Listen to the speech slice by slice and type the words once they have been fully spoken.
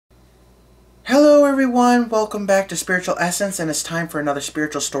everyone, welcome back to Spiritual Essence, and it's time for another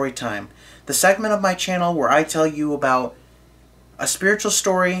spiritual story time. The segment of my channel where I tell you about a spiritual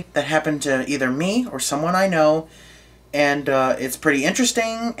story that happened to either me or someone I know, and it's pretty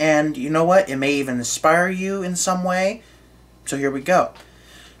interesting, and you know what, it may even inspire you in some way. So here we go.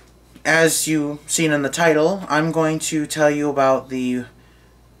 As you've seen in the title, I'm going to tell you about the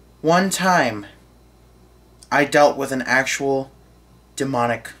one time I dealt with an actual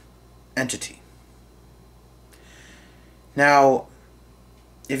demonic entity. Now,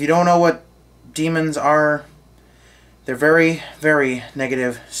 if you don't know what demons are, they're very, very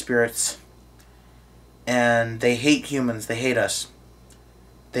negative spirits. And they hate humans. They hate us.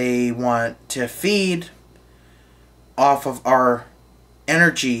 They want to feed off of our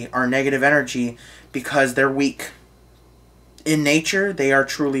energy, our negative energy, because they're weak. In nature, they are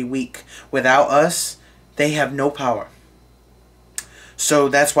truly weak. Without us, they have no power. So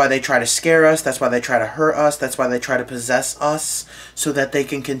that's why they try to scare us, that's why they try to hurt us, that's why they try to possess us, so that they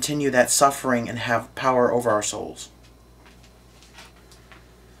can continue that suffering and have power over our souls.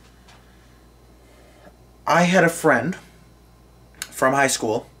 I had a friend from high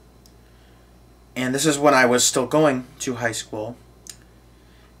school, and this is when I was still going to high school.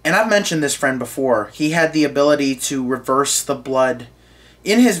 And I've mentioned this friend before. He had the ability to reverse the blood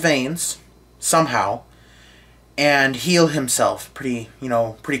in his veins, somehow, and heal himself pretty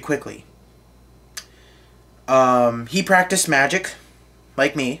quickly. He practiced magic,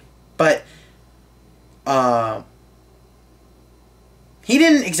 like me, but he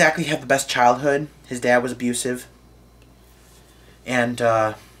didn't exactly have the best childhood. His dad was abusive, and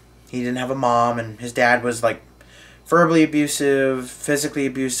he didn't have a mom, and his dad was like verbally abusive, physically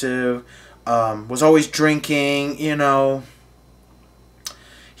abusive, was always drinking, you know.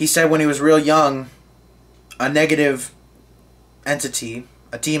 He said when he was real young, a negative entity,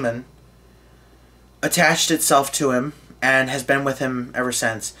 a demon, attached itself to him and has been with him ever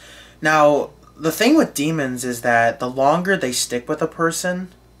since. Now, the thing with demons is that the longer they stick with a person,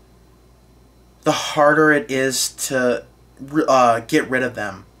 the harder it is to get rid of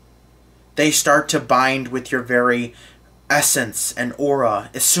them. They start to bind with your very essence and aura.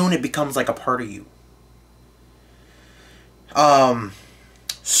 As soon it becomes like a part of you.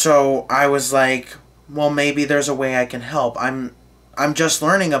 So I was like, well, maybe there's a way I can help. I'm just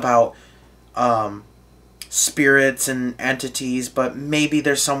learning about spirits and entities, but maybe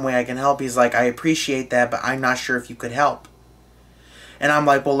there's some way I can help. He's like, I appreciate that, but I'm not sure if you could help. And I'm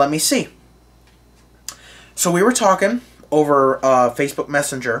like, well, let me see. So we were talking over Facebook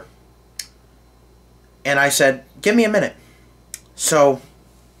Messenger, and I said, give me a minute. So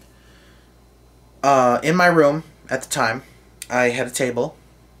in my room at the time, I had a table.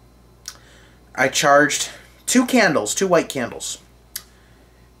 I charged 2 candles, 2 white candles,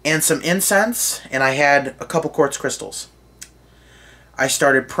 and some incense, and I had a couple quartz crystals. I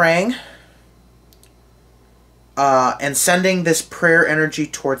started praying and sending this prayer energy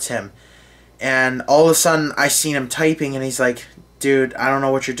towards him. And all of a sudden, I seen him typing, and he's like, dude, I don't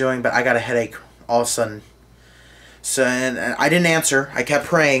know what you're doing, but I got a headache all of a sudden. So, and I didn't answer. I kept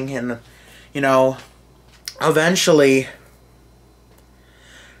praying, and, you know, eventually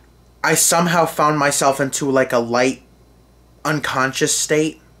I somehow found myself into like a light unconscious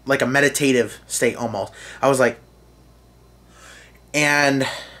state, like a meditative state almost. I was like, and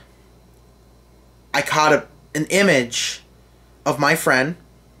I caught an image of my friend.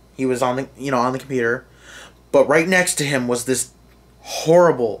 He was on the, on the computer, but right next to him was this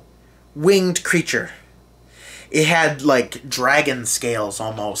horrible winged creature. It had like dragon scales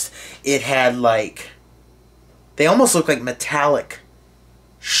almost. It had like, they almost looked like metallic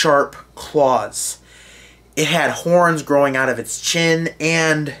sharp claws. It had horns growing out of its chin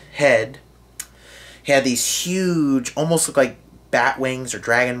and head. It had these huge, almost look like bat wings or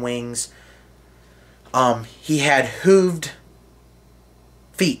dragon wings. He had hooved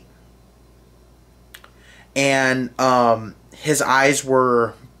feet. And his eyes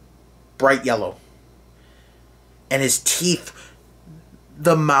were bright yellow. And his teeth,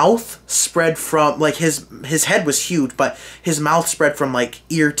 the mouth spread from, like, his head was huge, but his mouth spread from, like,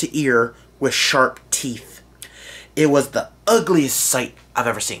 ear to ear with sharp teeth. It was the ugliest sight I've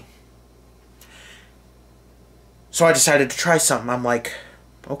ever seen. So I decided to try something. I'm like,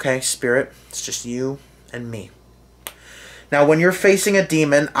 okay, spirit, it's just you and me. Now, when you're facing a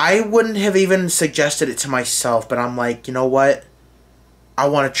demon, I wouldn't have even suggested it to myself, but I'm like, you know what? I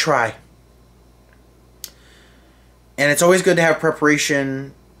want to try. And it's always good to have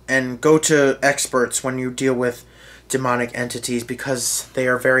preparation and go to experts when you deal with demonic entities, because they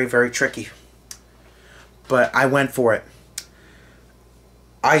are very, very tricky. But I went for it.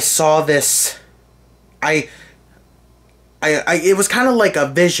 I saw this I it was kind of like a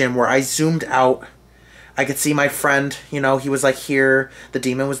vision where I zoomed out. I could see my friend, you know, he was like here, the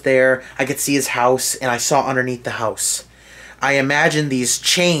demon was there. I could see his house, and I saw underneath the house. I imagined these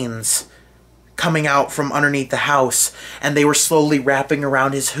chains coming out from underneath the house, and they were slowly wrapping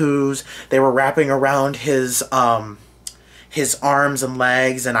around his hooves. They were wrapping around his arms and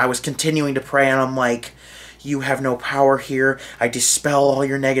legs, and I was continuing to pray, and I'm like, you have no power here. I dispel all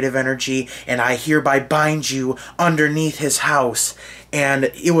your negative energy, and I hereby bind you underneath his house. And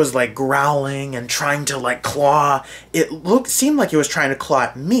it was like growling and trying to like claw. Seemed like it was trying to claw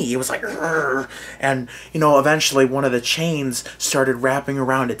at me. It was like, "Rrr." And you know, eventually one of the chains started wrapping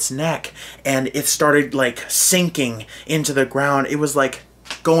around its neck, and it started like sinking into the ground. It was like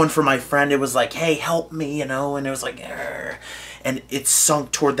going for my friend. It was like, hey, help me, you know, and it was like, "Rrr." And it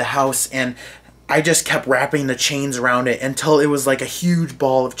sunk toward the house, and I just kept wrapping the chains around it until it was like a huge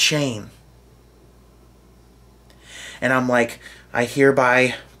ball of chain. And I'm like, I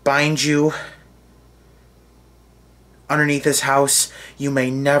hereby bind you underneath this house. You may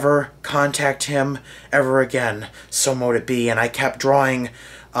never contact him ever again. So mote it be. And I kept drawing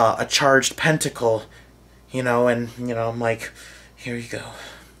a charged pentacle, you know, and, you know, I'm like, here you go.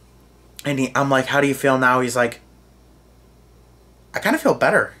 And I'm like, how do you feel now? He's like, I kind of feel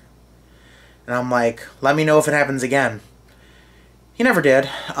better. And I'm like, let me know if it happens again. He never did.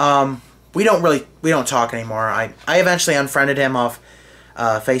 We don't talk anymore. I eventually unfriended him off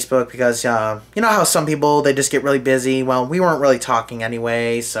Facebook because, you know how some people, they just get really busy? Well, we weren't really talking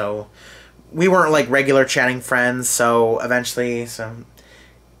anyway, so we weren't like regular chatting friends, so eventually,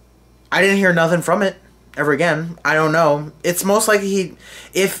 I didn't hear nothing from it ever again. I don't know. It's most likely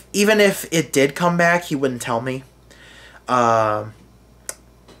even if it did come back, he wouldn't tell me.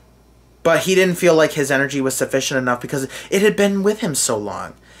 But he didn't feel like his energy was sufficient enough because it had been with him so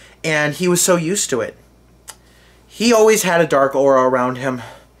long. And he was so used to it. He always had a dark aura around him.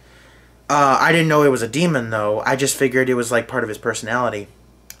 I didn't know it was a demon, though. I just figured it was like part of his personality.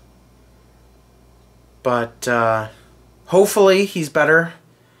 But hopefully he's better.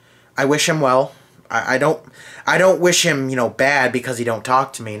 I wish him well. I don't wish him, you know, bad because he don't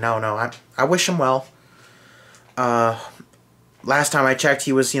talk to me. No. I wish him well. Last time I checked,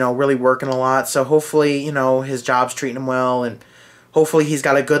 he was, you know, really working a lot. So hopefully, you know, his job's treating him well, and hopefully he's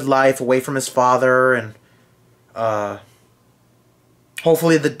got a good life away from his father, and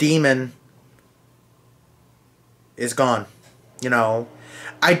hopefully the demon is gone. You know,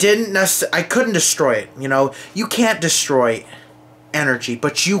 I couldn't destroy it. You know, you can't destroy energy,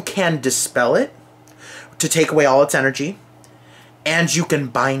 but you can dispel it to take away all its energy, and you can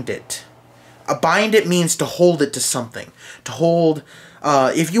bind it. Bind it means to hold it to something. To hold,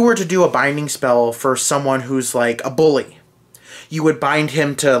 if you were to do a binding spell for someone who's like a bully, you would bind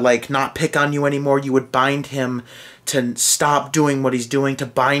him to like not pick on you anymore. You would bind him to stop doing what he's doing, to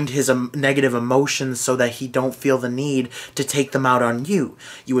bind his negative emotions so that he don't feel the need to take them out on you.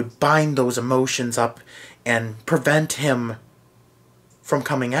 You would bind those emotions up and prevent him from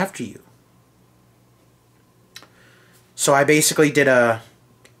coming after you. So I basically did a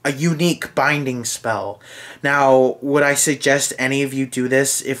unique binding spell. Now, would I suggest any of you do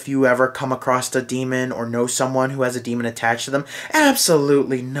this if you ever come across a demon or know someone who has a demon attached to them?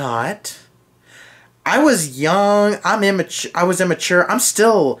 Absolutely not. I was young. I was immature. I'm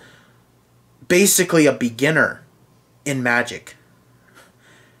still basically a beginner in magic.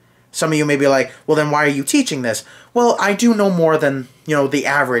 Some of you may be like, well, then why are you teaching this? Well, I do know more than, you know, the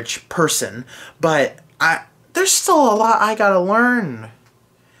average person, but there's still a lot I gotta learn.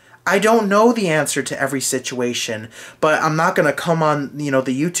 I don't know the answer to every situation, but I'm not going to come on, you know,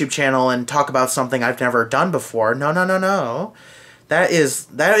 the YouTube channel and talk about something I've never done before. No. That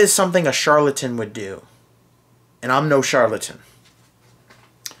is something a charlatan would do. And I'm no charlatan.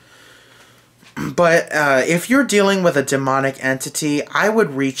 But if you're dealing with a demonic entity, I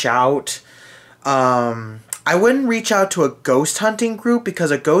would reach out. I wouldn't reach out to a ghost hunting group, because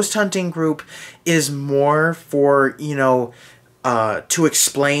a ghost hunting group is more for, you know, to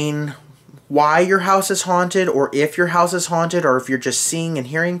explain why your house is haunted, or if your house is haunted, or if you're just seeing and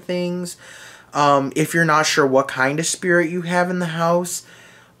hearing things. If you're not sure what kind of spirit you have in the house.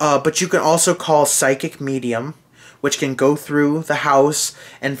 But you can also call psychic medium, which can go through the house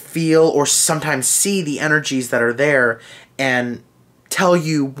and feel or sometimes see the energies that are there and tell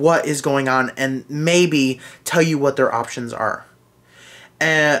you what is going on and maybe tell you what their options are.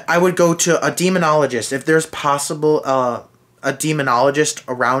 And I would go to a demonologist if there's possible a demonologist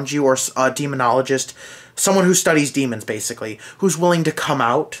around you, or a demonologist, someone who studies demons basically, who's willing to come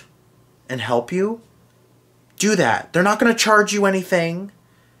out and help you. Do that. They're not going to charge you anything.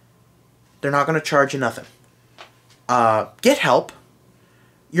 They're not going to charge you nothing. Get help.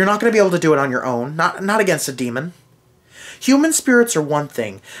 You're not going to be able to do it on your own. Not against a demon. Human spirits are one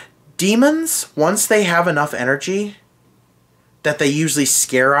thing. Demons, once they have enough energy that they usually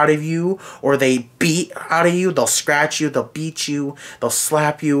scare out of you or they beat out of you, they'll scratch you, they'll beat you, they'll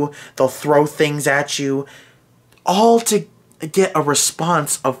slap you, they'll throw things at you, all to get a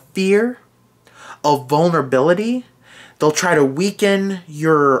response of fear, of vulnerability. They'll try to weaken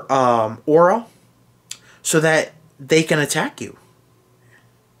your aura so that they can attack you.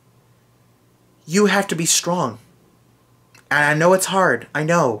 You have to be strong. And I know it's hard. I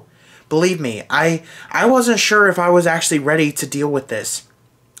know. Believe me, I wasn't sure if I was actually ready to deal with this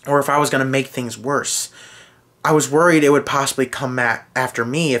or if I was going to make things worse. I was worried it would possibly come after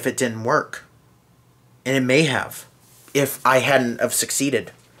me if it didn't work. And it may have if I hadn't have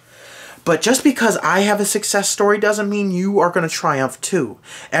succeeded. But just because I have a success story doesn't mean you are going to triumph too.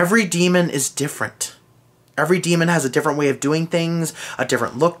 Every demon is different. Every demon has a different way of doing things, a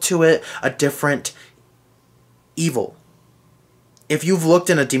different look to it, a different evil. If you've looked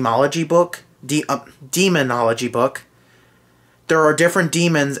in a demonology book, demonology book, there are different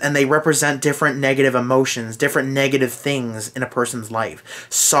demons and they represent different negative emotions, different negative things in a person's life.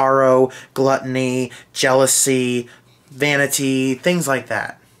 Sorrow, gluttony, jealousy, vanity, things like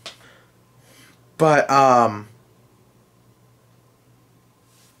that. But,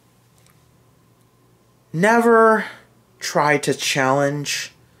 never try to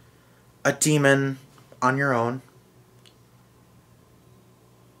challenge a demon on your own.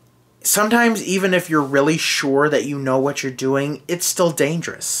 Sometimes, even if you're really sure that you know what you're doing, it's still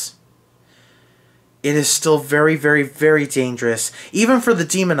dangerous. It is still very, very, very dangerous. Even for the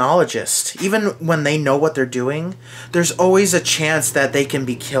demonologist, even when they know what they're doing, there's always a chance that they can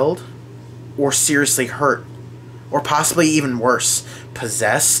be killed or seriously hurt, or possibly even worse,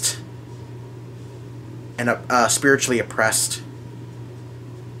 possessed and spiritually oppressed.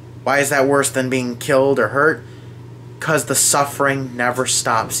 Why is that worse than being killed or hurt? Because the suffering never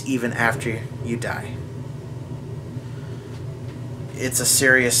stops even after you die. It's a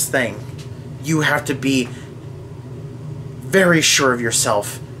serious thing. You have to be very sure of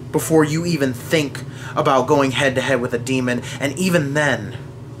yourself before you even think about going head-to-head with a demon. And even then,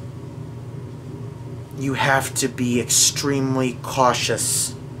 you have to be extremely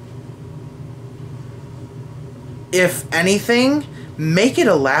cautious. If anything, make it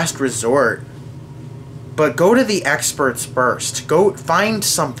a last resort. But go to the experts first. Go find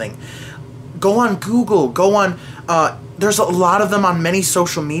something. Go on Google. Go on... there's a lot of them on many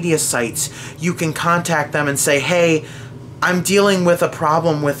social media sites. You can contact them and say, hey, I'm dealing with a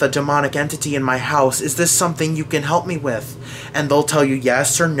problem with a demonic entity in my house. Is this something you can help me with? And they'll tell you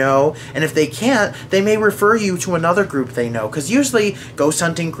yes or no. And if they can't, they may refer you to another group they know. Because usually ghost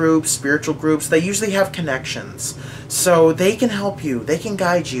hunting groups, spiritual groups, they usually have connections. So they can help you. They can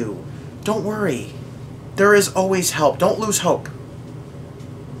guide you. Don't worry. There is always help. Don't lose hope.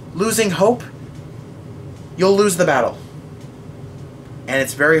 Losing hope, you'll lose the battle. And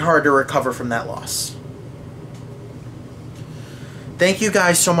it's very hard to recover from that loss. Thank you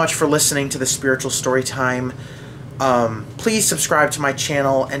guys so much for listening to the Spiritual Story Time. Please subscribe to my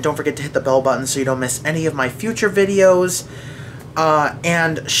channel and don't forget to hit the bell button so you don't miss any of my future videos.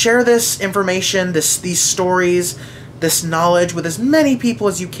 And share this information, these stories, this knowledge with as many people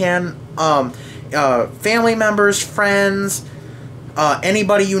as you can. Family members, friends,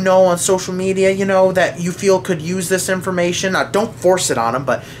 anybody you know on social media, you know, that you feel could use this information. Don't force it on them,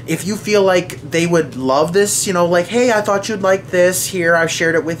 but if you feel like they would love this, you know, like, hey, I thought you'd like this, here, I've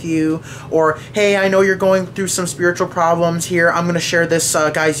shared it with you, or, hey, I know you're going through some spiritual problems, here, I'm going to share this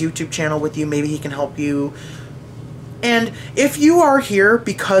guy's YouTube channel with you, maybe he can help you. And if you are here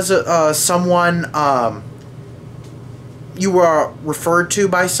because someone you were referred to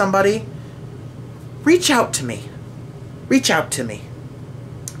by somebody, reach out to me. Reach out to me.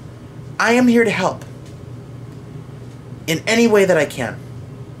 I am here to help in any way that I can.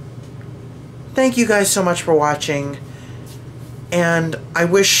 Thank you guys so much for watching, and I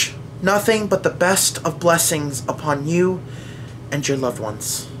wish nothing but the best of blessings upon you and your loved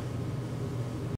ones.